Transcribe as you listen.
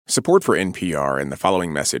Support for NPR and the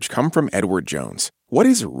following message come from Edward Jones. What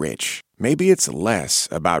is rich? Maybe it's less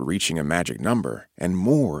about reaching a magic number and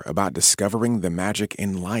more about discovering the magic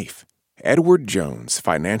in life. Edward Jones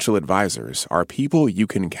Financial Advisors are people you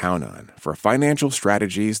can count on for financial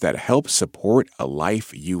strategies that help support a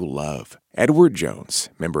life you love. Edward Jones,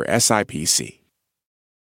 member SIPC.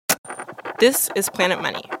 This is Planet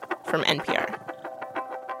Money from NPR.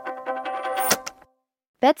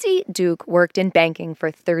 Betsy Duke worked in banking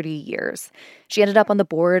for 30 years. She ended up on the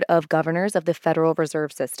board of governors of the Federal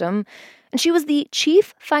Reserve System, and she was the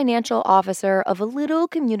chief financial officer of a little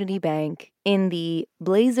community bank in the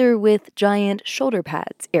blazer with giant shoulder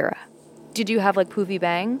pads era. Did you have, poofy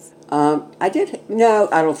bangs? I did. No,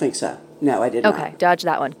 I don't think so. No, I did not. Okay, dodge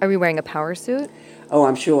that one. Are we wearing a power suit? Oh,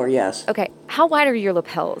 I'm sure, yes. Okay, how wide are your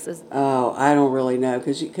lapels? Oh, I don't really know,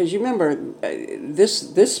 because you remember,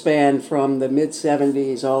 this spanned from the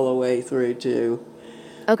mid-'70s all the way through to...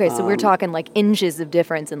 Okay, so we're talking inches of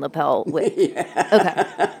difference in lapel width.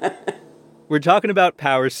 Yeah. Okay. We're talking about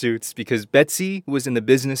power suits because Betsy was in the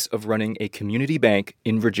business of running a community bank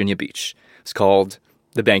in Virginia Beach. It's called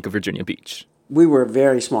the Bank of Virginia Beach. We were a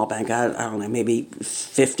very small bank. I don't know, maybe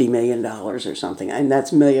 $50 million or something, and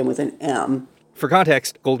that's million with an M. For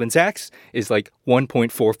context, Goldman Sachs is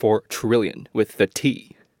 1.44 trillion with the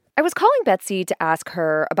T. I was calling Betsy to ask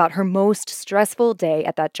her about her most stressful day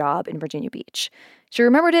at that job in Virginia Beach. She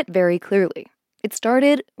remembered it very clearly. It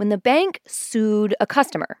started when the bank sued a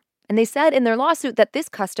customer, and they said in their lawsuit that this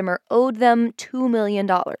customer owed them $2 million.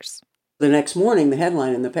 The next morning, the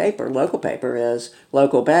headline in the paper, local paper, is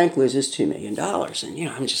local bank loses $2 million. And,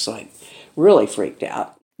 I'm just really freaked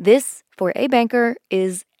out. This, for a banker,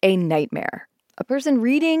 is a nightmare. A person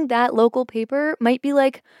reading that local paper might be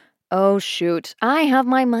like, oh, shoot, I have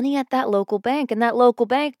my money at that local bank, and that local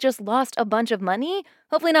bank just lost a bunch of money.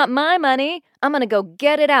 Hopefully not my money. I'm going to go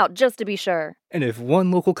get it out just to be sure. And if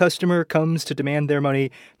one local customer comes to demand their money,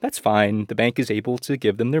 that's fine. The bank is able to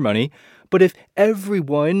give them their money. But if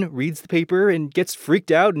everyone reads the paper and gets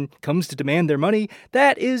freaked out and comes to demand their money,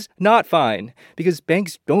 that is not fine. Because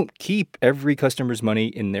banks don't keep every customer's money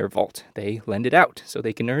in their vault. They lend it out so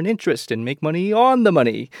they can earn interest and make money on the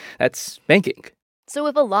money. That's banking. So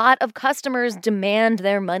if a lot of customers demand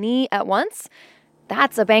their money at once,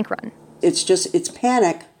 that's a bank run. It's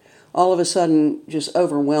panic, all of a sudden just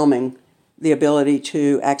overwhelming the ability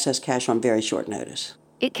to access cash on very short notice.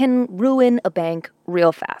 It can ruin a bank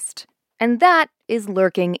real fast. And that is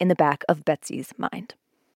lurking in the back of Betsy's mind.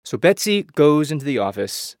 So Betsy goes into the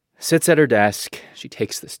office, sits at her desk. She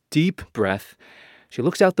takes this deep breath. She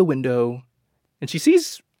looks out the window, and she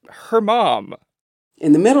sees her mom.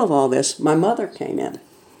 In the middle of all this, my mother came in.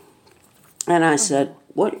 And I said,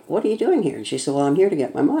 what are you doing here? And she said, well, I'm here to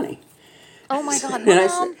get my money. Oh, my God, Mom. And I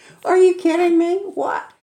said, are you kidding me?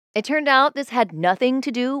 What? It turned out this had nothing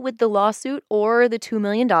to do with the lawsuit or the $2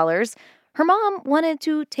 million. Her mom wanted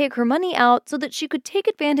to take her money out so that she could take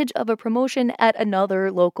advantage of a promotion at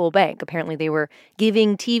another local bank. Apparently, they were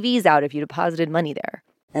giving TVs out if you deposited money there.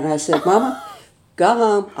 And I said, Mama, go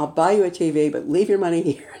home. I'll buy you a TV, but leave your money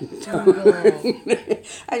here.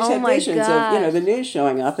 I just had visions of, the news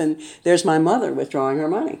showing up, and there's my mother withdrawing her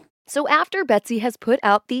money. So after Betsy has put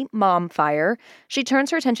out the mom fire, she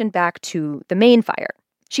turns her attention back to the main fire.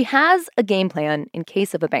 She has a game plan in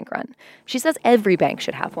case of a bank run. She says every bank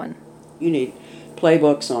should have one. You need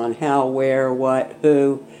playbooks on how, where, what,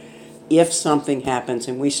 who. If something happens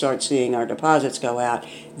and we start seeing our deposits go out,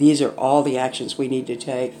 these are all the actions we need to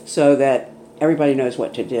take so that everybody knows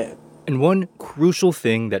what to do. And one crucial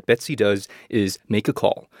thing that Betsy does is make a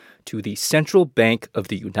call to the Central Bank of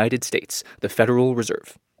the United States, the Federal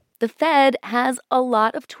Reserve. The Fed has a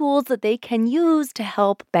lot of tools that they can use to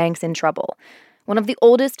help banks in trouble. One of the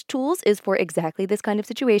oldest tools is for exactly this kind of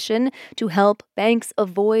situation, to help banks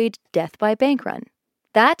avoid death by bank run.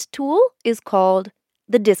 That tool is called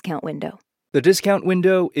the discount window. The discount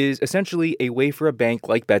window is essentially a way for a bank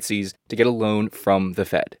like Betsy's to get a loan from the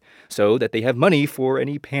Fed so that they have money for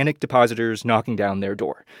any panicked depositors knocking down their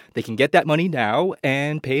door. They can get that money now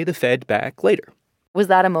and pay the Fed back later. Was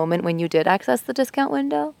that a moment when you did access the discount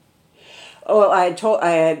window? Oh, I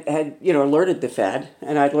had alerted the Fed,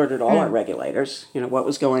 and I'd alerted all our regulators, what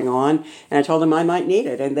was going on, and I told them I might need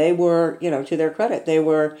it, and they were, to their credit, they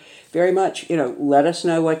were very much, let us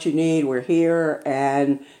know what you need, we're here,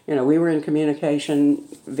 and, we were in communication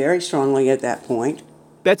very strongly at that point.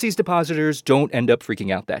 Betsy's depositors don't end up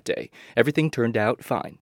freaking out that day. Everything turned out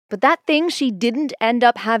fine. But that thing she didn't end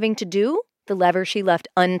up having to do, the lever she left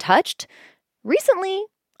untouched, recently,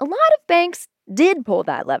 a lot of banks did pull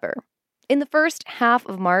that lever. In the first half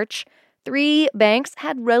of March, 3 banks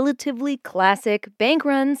had relatively classic bank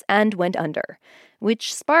runs and went under,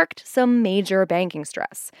 which sparked some major banking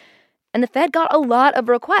stress. And the Fed got a lot of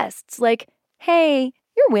requests like, hey,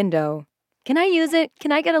 your window, can I use it?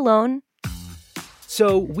 Can I get a loan?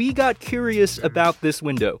 So we got curious about this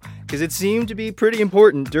window because it seemed to be pretty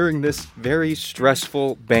important during this very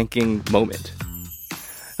stressful banking moment.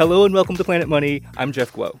 Hello and welcome to Planet Money. I'm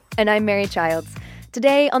Jeff Guo. And I'm Mary Childs.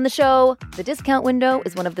 Today on the show, the discount window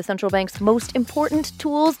is one of the central bank's most important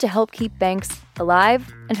tools to help keep banks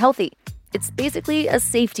alive and healthy. It's basically a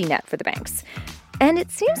safety net for the banks. And it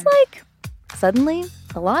seems like, suddenly,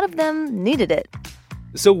 a lot of them needed it.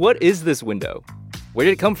 So what is this window? Where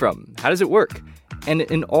did it come from? How does it work? And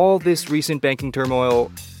in all this recent banking turmoil,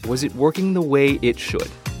 was it working the way it should?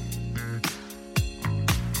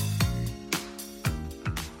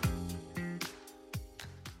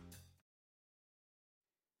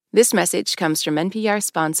 This message comes from NPR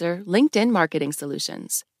sponsor LinkedIn Marketing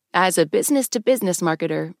Solutions. As a business-to-business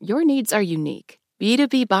marketer, your needs are unique.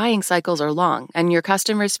 B2B buying cycles are long, and your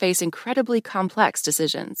customers face incredibly complex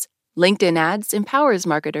decisions. LinkedIn Ads empowers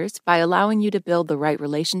marketers by allowing you to build the right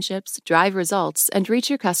relationships, drive results, and reach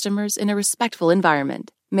your customers in a respectful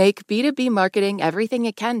environment. Make B2B marketing everything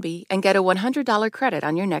it can be and get a $100 credit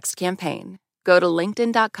on your next campaign. Go to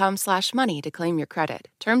linkedin.com/money to claim your credit.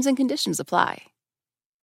 Terms and conditions apply.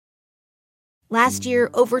 Last year,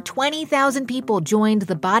 over 20,000 people joined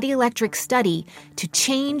the Body Electric study to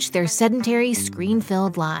change their sedentary,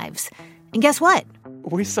 screen-filled lives. And guess what?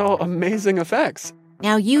 We saw amazing effects.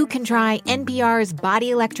 Now you can try NPR's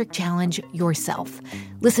Body Electric Challenge yourself.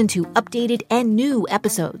 Listen to updated and new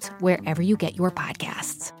episodes wherever you get your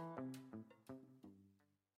podcasts.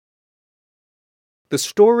 The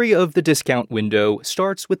story of the discount window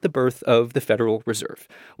starts with the birth of the Federal Reserve,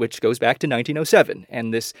 which goes back to 1907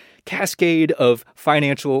 and this cascade of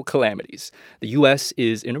financial calamities. The U.S.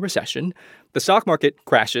 is in a recession. The stock market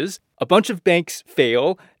crashes. A bunch of banks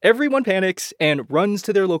fail. Everyone panics and runs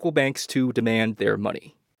to their local banks to demand their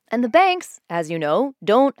money. And the banks, as you know,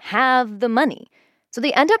 don't have the money. So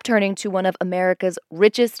they end up turning to one of America's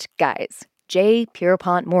richest guys, J.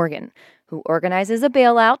 Pierpont Morgan, who organizes a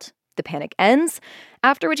bailout. The panic ends,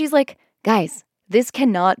 after which he's like, guys, this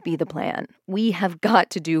cannot be the plan. We have got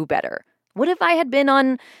to do better. What if I had been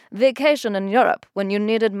on vacation in Europe when you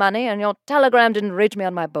needed money and your telegram didn't reach me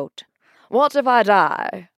on my boat? What if I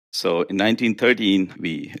die? So in 1913,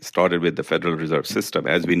 we started with the Federal Reserve System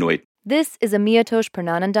as we know it. This is Amiyatosh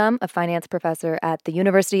Purnanandam, a finance professor at the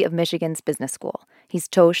University of Michigan's Business School. He's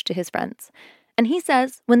Tosh to his friends. And he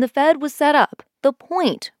says when the Fed was set up, the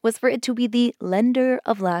point was for it to be the lender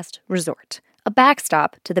of last resort, a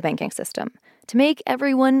backstop to the banking system, to make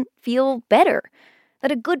everyone feel better,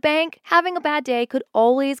 that a good bank having a bad day could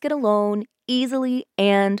always get a loan easily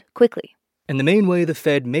and quickly. And the main way the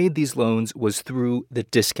Fed made these loans was through the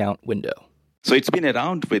discount window. So it's been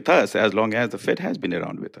around with us as long as the Fed has been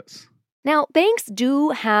around with us. Now, banks do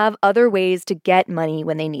have other ways to get money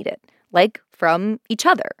when they need it, like from each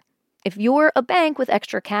other. If you're a bank with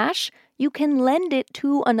extra cash, you can lend it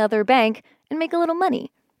to another bank and make a little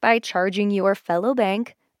money by charging your fellow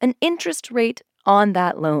bank an interest rate on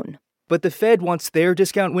that loan. But the Fed wants their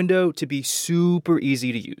discount window to be super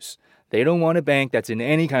easy to use. They don't want a bank that's in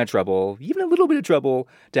any kind of trouble, even a little bit of trouble,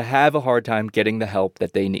 to have a hard time getting the help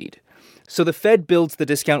that they need. So the Fed builds the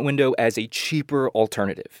discount window as a cheaper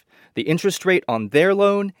alternative. The interest rate on their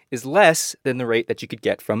loan is less than the rate that you could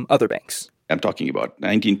get from other banks. I'm talking about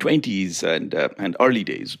 1920s and early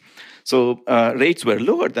days. So rates were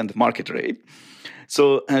lower than the market rate.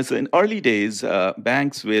 So as in early days,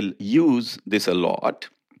 banks will use this a lot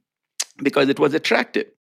because it was attractive.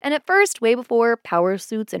 And at first, way before power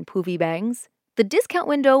suits and poofy bangs, the discount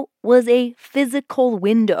window was a physical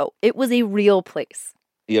window. It was a real place.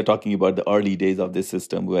 You're talking about the early days of this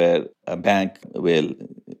system where a bank will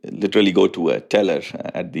literally go to a teller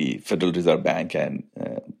at the Federal Reserve Bank and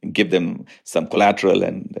give them some collateral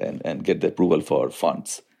and get the approval for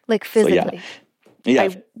funds. Like physically? So, yeah.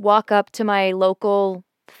 I walk up to my local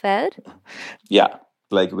Fed? Yeah.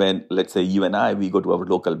 Like when, let's say you and I, we go to our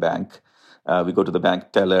local bank. We go to the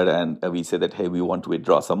bank teller and we say that, hey, we want to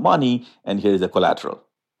withdraw some money and here is the collateral.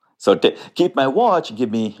 So keep my watch,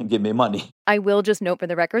 give me money. I will just note for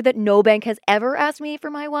the record that no bank has ever asked me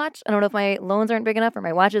for my watch. I don't know if my loans aren't big enough or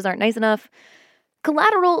my watches aren't nice enough.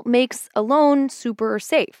 Collateral makes a loan super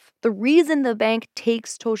safe. The reason the bank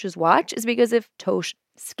takes Tosh's watch is because if Tosh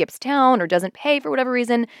skips town or doesn't pay for whatever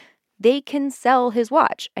reason, they can sell his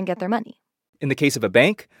watch and get their money. In the case of a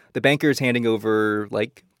bank, the banker is handing over,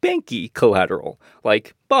 like, banky collateral,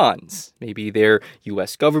 like bonds. Maybe they're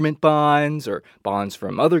U.S. government bonds or bonds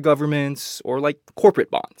from other governments or, like, corporate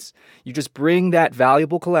bonds. You just bring that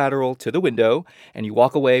valuable collateral to the window and you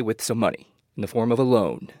walk away with some money in the form of a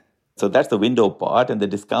loan. So that's the window part, and the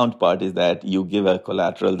discount part is that you give a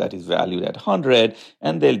collateral that is valued at 100,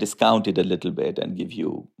 and they'll discount it a little bit and give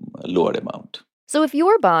you a lower amount. So if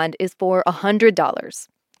your bond is for $100,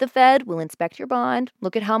 the Fed will inspect your bond,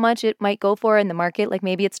 look at how much it might go for in the market, like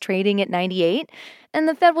maybe it's trading at 98, and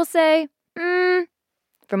the Fed will say,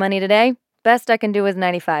 for money today, best I can do is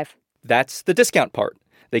 95. That's the discount part.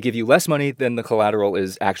 They give you less money than the collateral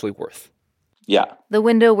is actually worth. Yeah. The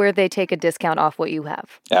window where they take a discount off what you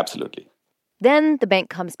have. Absolutely. Then the bank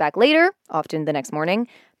comes back later, often the next morning,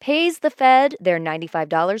 pays the Fed their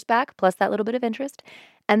 $95 back, plus that little bit of interest,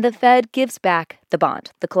 and the Fed gives back the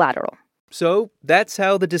bond, the collateral. So that's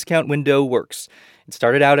how the discount window works. It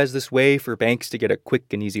started out as this way for banks to get a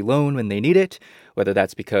quick and easy loan when they need it, whether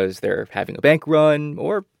that's because they're having a bank run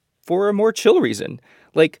or for a more chill reason.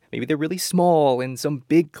 Like maybe they're really small and some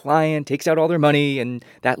big client takes out all their money and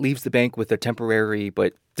that leaves the bank with a temporary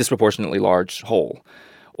but disproportionately large hole.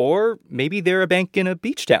 Or maybe they're a bank in a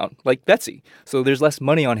beach town like Betsy, so there's less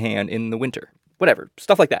money on hand in the winter. Whatever,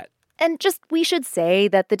 stuff like that. And just we should say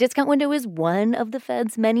that the discount window is one of the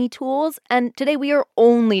Fed's many tools, and today we are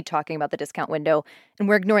only talking about the discount window, and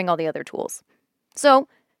we're ignoring all the other tools. So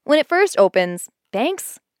when it first opens,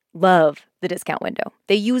 banks love the discount window.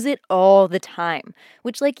 They use it all the time,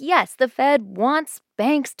 which, like, yes, the Fed wants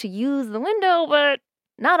banks to use the window, but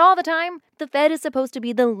not all the time. The Fed is supposed to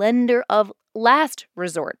be the lender of last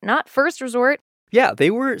resort, not first resort. Yeah, they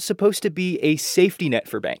were supposed to be a safety net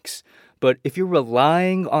for banks. But if you're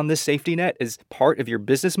relying on this safety net as part of your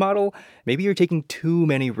business model, maybe you're taking too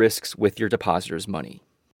many risks with your depositors' money.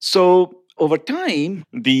 So over time,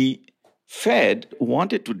 the Fed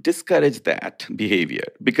wanted to discourage that behavior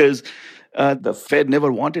because the Fed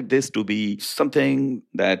never wanted this to be something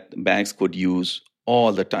that banks could use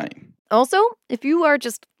all the time. Also, if you are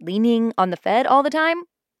just leaning on the Fed all the time,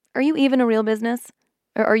 are you even a real business?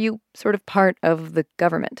 Or are you sort of part of the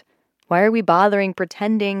government? Why are we bothering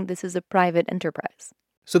pretending this is a private enterprise?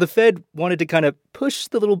 So the Fed wanted to kind of push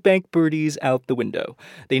the little bank birdies out the window.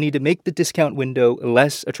 They need to make the discount window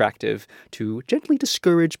less attractive to gently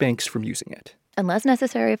discourage banks from using it. Unless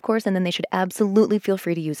necessary, of course, and then they should absolutely feel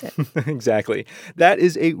free to use it. Exactly. That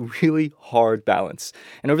is a really hard balance.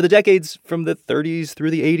 And over the decades, from the 30s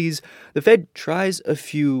through the 80s, the Fed tries a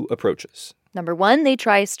few approaches. Number one, they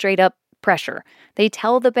try straight up pressure. They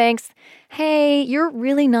tell the banks, hey, you're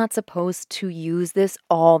really not supposed to use this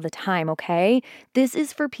all the time, okay? This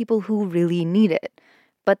is for people who really need it.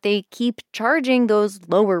 But they keep charging those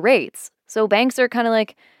lower rates. So banks are kind of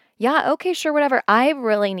like, yeah, okay, sure, whatever. I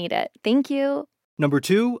really need it. Thank you. Number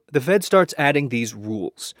two, the Fed starts adding these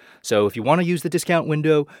rules. So if you want to use the discount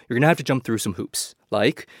window, you're going to have to jump through some hoops.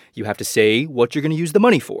 Like, you have to say what you're going to use the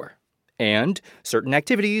money for. And certain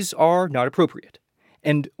activities are not appropriate.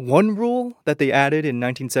 And one rule that they added in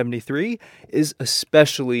 1973 is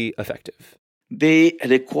especially effective. They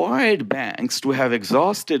required banks to have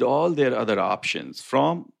exhausted all their other options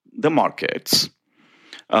from the markets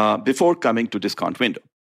before coming to discount window.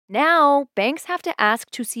 Now, banks have to ask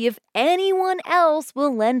to see if anyone else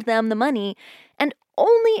will lend them the money, and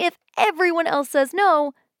only if everyone else says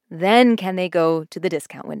no, then can they go to the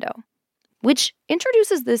discount window, which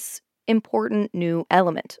introduces this important new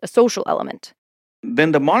element, a social element.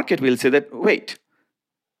 Then the market will say that, wait,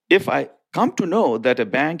 if I come to know that a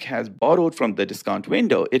bank has borrowed from the discount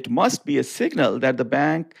window, it must be a signal that the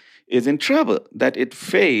bank is in trouble, that it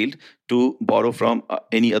failed to borrow from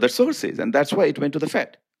any other sources. And that's why it went to the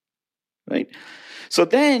Fed, right? So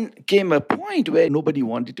then came a point where nobody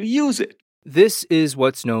wanted to use it. This is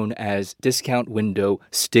what's known as discount window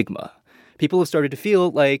stigma. People have started to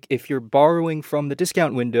feel like if you're borrowing from the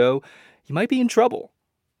discount window, you might be in trouble.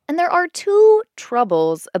 And there are two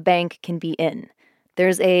troubles a bank can be in.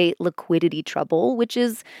 There's a liquidity trouble, which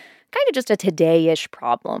is kind of just a today-ish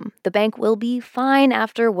problem. The bank will be fine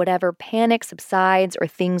after whatever panic subsides or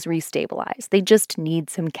things restabilize. They just need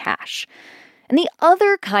some cash. And the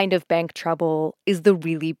other kind of bank trouble is the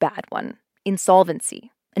really bad one,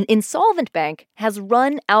 insolvency. An insolvent bank has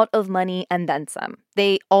run out of money and then some.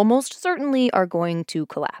 They almost certainly are going to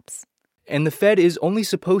collapse. And the Fed is only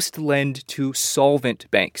supposed to lend to solvent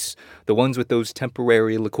banks, the ones with those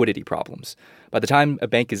temporary liquidity problems. By the time a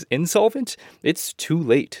bank is insolvent, it's too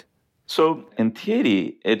late. So in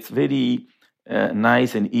theory, it's very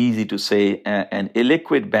nice and easy to say an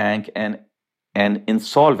illiquid bank and an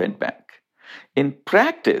insolvent bank. In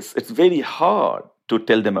practice, it's very hard to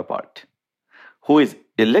tell them apart. Who is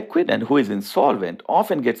illiquid and who is insolvent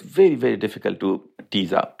often gets very, very difficult to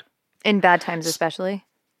tease out. In bad times especially?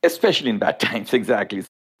 Especially in bad times, exactly.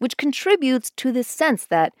 Which contributes to this sense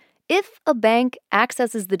that if a bank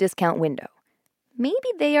accesses the discount window, maybe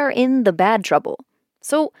they are in the bad trouble.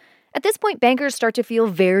 So at this point, bankers start to feel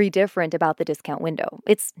very different about the discount window.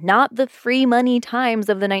 It's not the free money times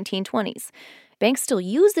of the 1920s. Banks still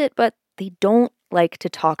use it, but they don't like to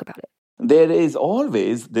talk about it. There is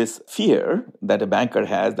always this fear that a banker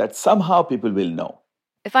has that somehow people will know.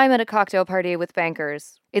 If I'm at a cocktail party with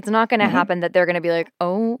bankers, it's not going to happen that they're going to be like,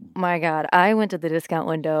 oh my God, I went to the discount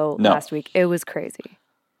window last week. It was crazy.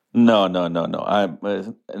 No. I'm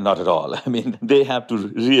not at all. I mean, they have to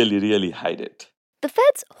really, really hide it. The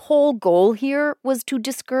Fed's whole goal here was to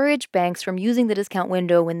discourage banks from using the discount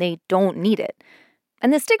window when they don't need it.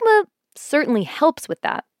 And the stigma certainly helps with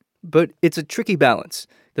that. But it's a tricky balance.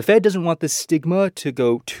 The Fed doesn't want the stigma to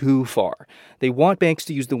go too far. They want banks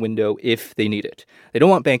to use the window if they need it. They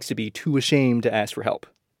don't want banks to be too ashamed to ask for help.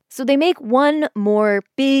 So they make one more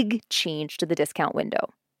big change to the discount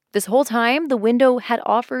window. This whole time, the window had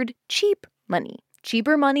offered cheap money,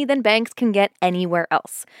 cheaper money than banks can get anywhere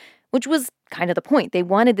else, which was kind of the point. They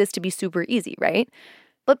wanted this to be super easy, right?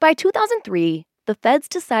 But by 2003, the Feds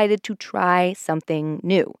decided to try something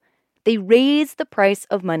new. They raised the price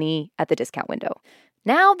of money at the discount window.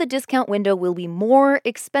 Now the discount window will be more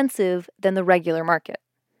expensive than the regular market.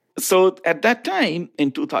 So at that time,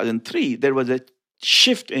 in 2003, there was a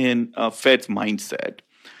shift in Fed's mindset.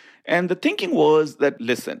 And the thinking was that,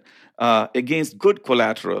 listen, against good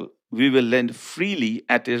collateral, we will lend freely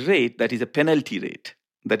at a rate that is a penalty rate.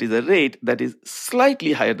 That is a rate that is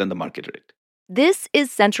slightly higher than the market rate. This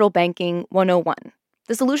is Central Banking 101.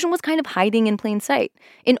 The solution was kind of hiding in plain sight.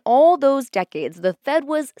 In all those decades, the Fed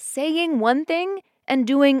was saying one thing and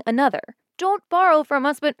doing another. Don't borrow from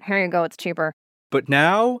us, but here you go, it's cheaper. But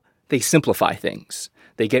now they simplify things.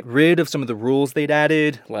 They get rid of some of the rules they'd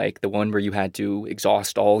added, like the one where you had to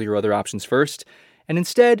exhaust all your other options first. And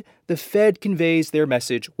instead, the Fed conveys their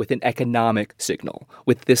message with an economic signal,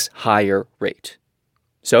 with this higher rate.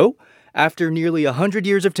 So, after nearly 100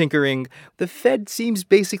 years of tinkering, the Fed seems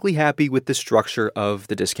basically happy with the structure of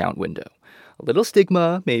the discount window. A little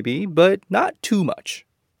stigma, maybe, but not too much.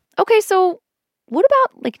 Okay, so what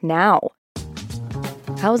about, now?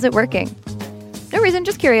 How is it working? No reason,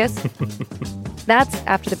 just curious. That's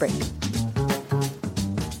after the break.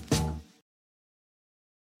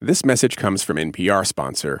 This message comes from NPR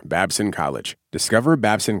sponsor Babson College. Discover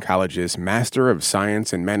Babson College's Master of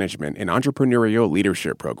Science in Management and Entrepreneurial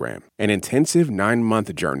Leadership program, an intensive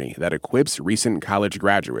 9-month journey that equips recent college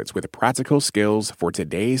graduates with practical skills for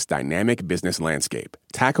today's dynamic business landscape.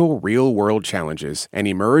 Tackle real-world challenges and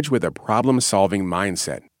emerge with a problem-solving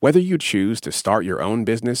mindset. Whether you choose to start your own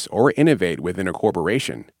business or innovate within a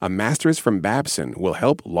corporation, a master's from Babson will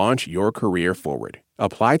help launch your career forward.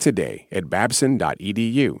 Apply today at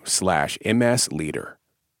babson.edu/msleader.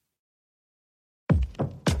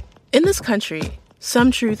 In this country, some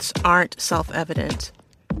truths aren't self-evident.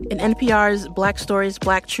 In NPR's Black Stories,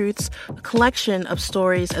 Black Truths, a collection of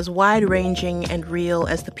stories as wide-ranging and real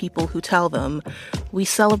as the people who tell them, we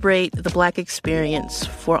celebrate the Black experience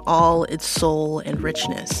for all its soul and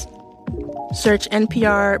richness. Search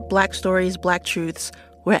NPR Black Stories, Black Truths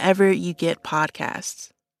wherever you get podcasts.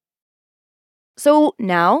 So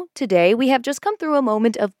now, today, we have just come through a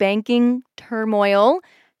moment of banking turmoil.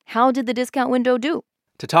 How did the discount window do?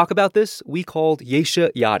 To talk about this, we called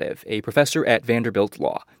Yesha Yadav, a professor at Vanderbilt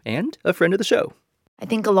Law and a friend of the show. I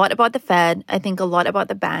think a lot about the Fed. I think a lot about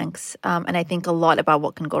the banks. And I think a lot about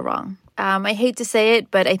what can go wrong. I hate to say it,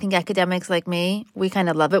 but I think academics like me, we kind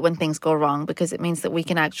of love it when things go wrong because it means that we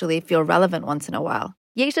can actually feel relevant once in a while.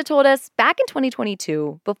 Yesha told us back in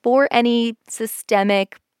 2022, before any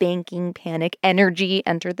systemic banking panic energy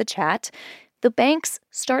entered the chat, the banks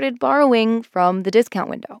started borrowing from the discount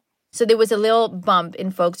window. So there was a little bump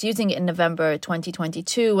in folks using it in November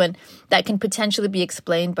 2022, and that can potentially be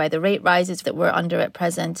explained by the rate rises that we're under at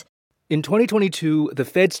present. In 2022, the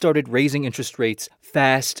Fed started raising interest rates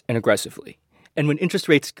fast and aggressively. And when interest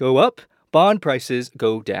rates go up, bond prices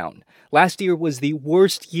go down. Last year was the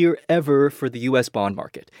worst year ever for the U.S. bond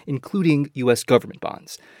market, including U.S. government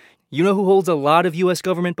bonds. You know who holds a lot of U.S.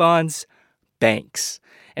 government bonds? Banks.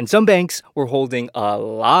 And some banks were holding a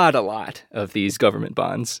lot of these government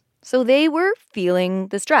bonds. So they were feeling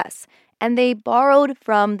the stress, and they borrowed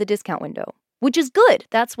from the discount window, which is good.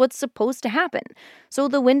 That's what's supposed to happen. So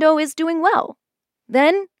the window is doing well.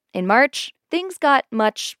 Then, in March, things got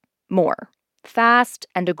much more. Fast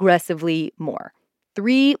and aggressively more.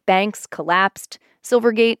 3 banks collapsed: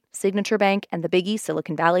 Silvergate, Signature Bank, and the biggie,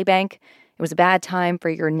 Silicon Valley Bank. It was a bad time for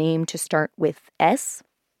your name to start with S.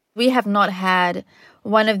 We have not had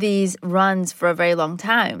one of these runs for a very long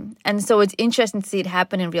time. And so it's interesting to see it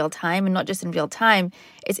happen in real time, and not just in real time.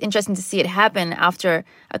 It's interesting to see it happen after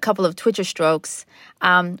a couple of Twitter strokes,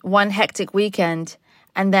 one hectic weekend,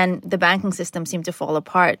 and then the banking system seemed to fall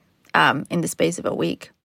apart in the space of a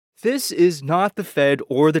week. This is not the Fed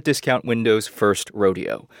or the discount window's first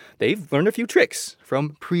rodeo. They've learned a few tricks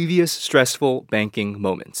from previous stressful banking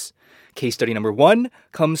moments. Case study number 1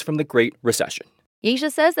 comes from the Great Recession.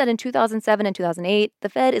 Yesha says that in 2007 and 2008, the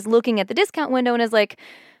Fed is looking at the discount window and is like,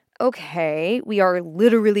 okay, we are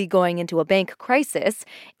literally going into a bank crisis.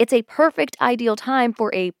 It's a perfect ideal time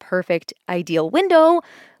for a perfect ideal window,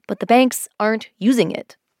 but the banks aren't using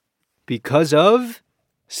it. Because of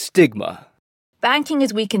stigma. Banking,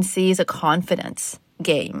 as we can see, is a confidence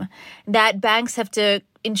game. That banks have to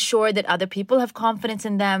ensure that other people have confidence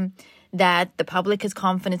in them, that the public has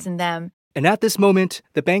confidence in them. And at this moment,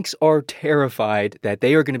 the banks are terrified that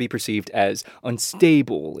they are going to be perceived as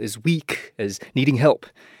unstable, as weak, as needing help.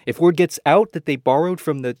 If word gets out that they borrowed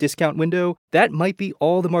from the discount window, that might be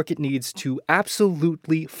all the market needs to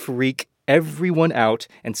absolutely freak everyone out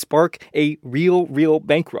and spark a real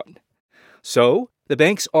bank run. So, the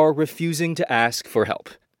banks are refusing to ask for help.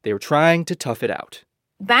 They are trying to tough it out.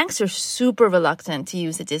 Banks are super reluctant to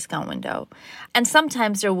use the discount window. And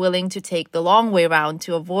sometimes they're willing to take the long way around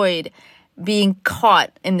to avoid being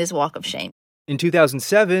caught in this walk of shame. In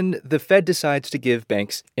 2007, the Fed decides to give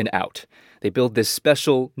banks an out. They build this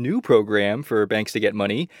special new program for banks to get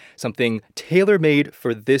money, something tailor-made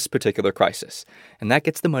for this particular crisis. And that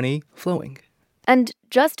gets the money flowing. And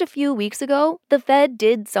just a few weeks ago, the Fed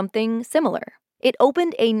did something similar. It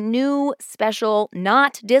opened a new, special,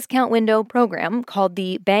 not discount window program called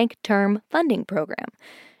the Bank Term Funding Program.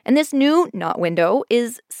 And this new not window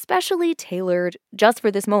is specially tailored just for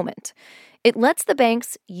this moment. It lets the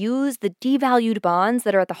banks use the devalued bonds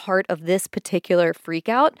that are at the heart of this particular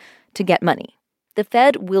freakout to get money. The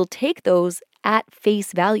Fed will take those at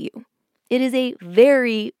face value. It is a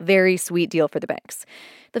very, very sweet deal for the banks.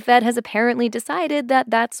 The Fed has apparently decided that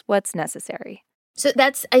that's what's necessary. So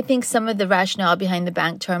that's, I think, some of the rationale behind the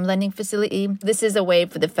bank term lending facility. This is a way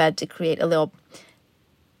for the Fed to create a little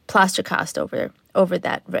plaster cast over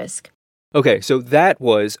that risk. Okay, so that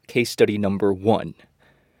was case study number 1.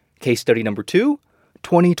 Case study number 2,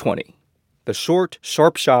 2020. The short,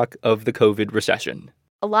 sharp shock of the COVID recession.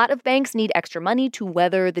 A lot of banks need extra money to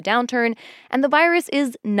weather the downturn, and the virus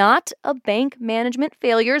is not a bank management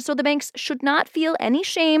failure, so the banks should not feel any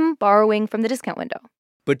shame borrowing from the discount window.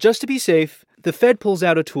 But just to be safe, the Fed pulls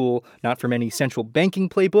out a tool not from any central banking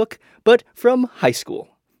playbook, but from high school.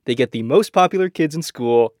 They get the most popular kids in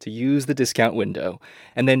school to use the discount window,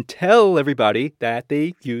 and then tell everybody that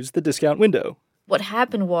they use the discount window. What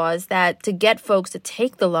happened was that to get folks to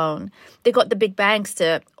take the loan, they got the big banks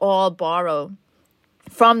to all borrow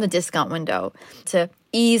from the discount window to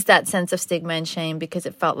ease that sense of stigma and shame, because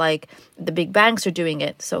it felt like the big banks are doing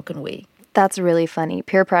it, so can we. That's really funny.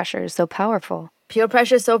 Peer pressure is so powerful. Peer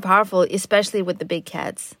pressure is so powerful, especially with the big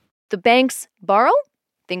cats. The banks borrow,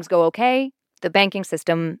 things go okay, the banking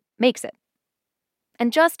system makes it.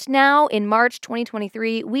 And just now, in March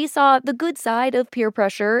 2023, we saw the good side of peer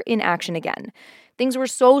pressure in action again. Things were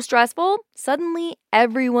so stressful, suddenly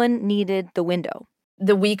everyone needed the window.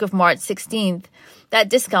 The week of March 16th, that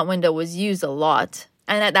discount window was used a lot.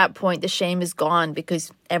 And at that point, the shame is gone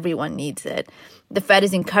because everyone needs it. The Fed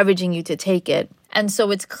is encouraging you to take it. And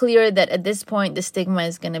so it's clear that at this point, the stigma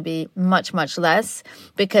is going to be much, much less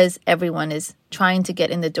because everyone is trying to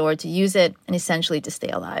get in the door to use it and essentially to stay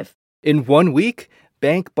alive. In 1 week,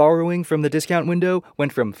 bank borrowing from the discount window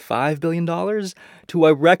went from $5 billion to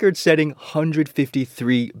a record-setting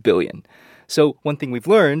 $153 billion. So one thing we've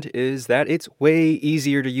learned is that it's way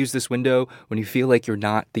easier to use this window when you feel like you're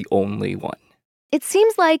not the only one. It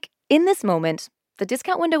seems like, in this moment, the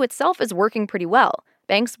discount window itself is working pretty well.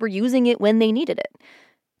 Banks were using it when they needed it.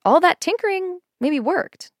 All that tinkering maybe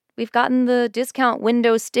worked. We've gotten the discount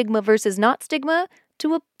window stigma versus not stigma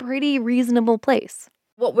to a pretty reasonable place.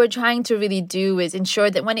 What we're trying to really do is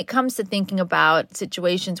ensure that when it comes to thinking about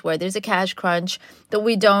situations where there's a cash crunch, that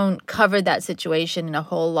we don't cover that situation in a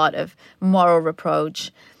whole lot of moral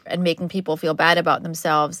reproach and making people feel bad about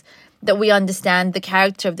themselves, that we understand the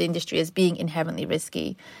character of the industry as being inherently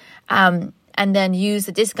risky, and then use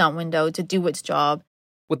the discount window to do its job.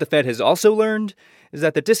 What the Fed has also learned is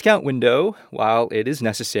that the discount window, while it is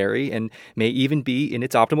necessary and may even be in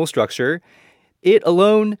its optimal structure, it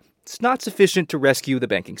alone is not sufficient to rescue the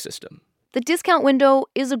banking system. The discount window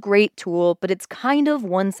is a great tool, but it's kind of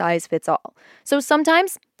one size fits all. So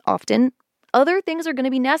sometimes, often, other things are going to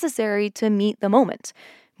be necessary to meet the moment.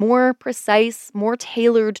 More precise, more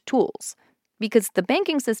tailored tools. Because the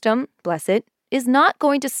banking system, bless it, is not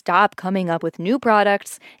going to stop coming up with new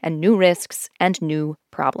products and new risks and new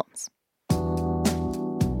problems.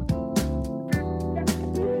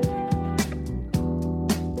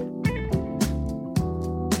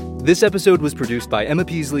 This episode was produced by Emma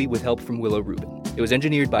Peasley with help from Willow Rubin. It was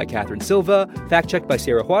engineered by Catherine Silva, fact-checked by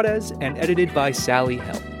Sarah Juarez, and edited by Sally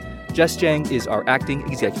Hell. Jess Jang is our acting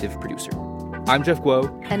executive producer. I'm Jeff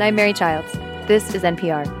Guo. And I'm Mary Childs. This is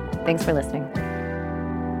NPR. Thanks for listening.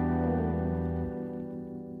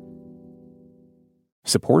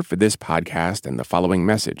 Support for this podcast and the following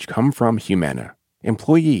message come from Humana.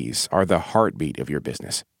 Employees are the heartbeat of your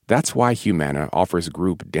business. That's why Humana offers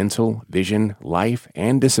group dental, vision, life,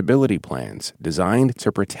 and disability plans designed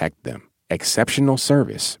to protect them. Exceptional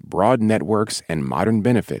service, broad networks, and modern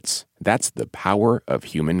benefits. That's the power of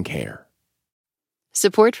human care.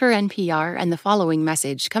 Support for NPR and the following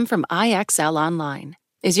message come from IXL Online.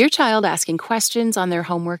 Is your child asking questions on their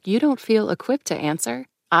homework you don't feel equipped to answer?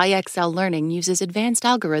 IXL Learning uses advanced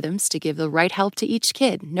algorithms to give the right help to each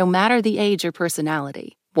kid, no matter the age or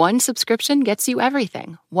personality. One subscription gets you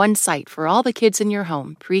everything. One site for all the kids in your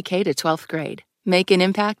home, pre-K to 12th grade. Make an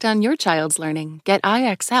impact on your child's learning. Get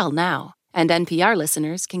IXL now. And NPR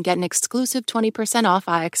listeners can get an exclusive 20% off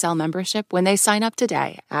IXL membership when they sign up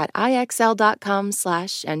today at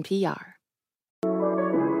IXL.com/NPR.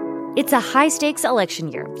 It's a high-stakes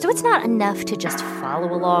election year, so it's not enough to just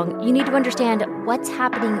follow along. You need to understand what's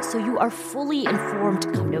happening so you are fully informed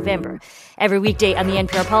come November. Every weekday on the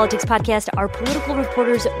NPR Politics Podcast, our political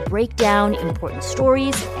reporters break down important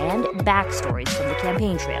stories and backstories from the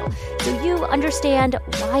campaign trail so you understand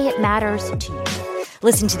why it matters to you.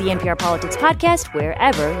 Listen to the NPR Politics Podcast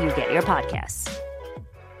wherever you get your podcasts.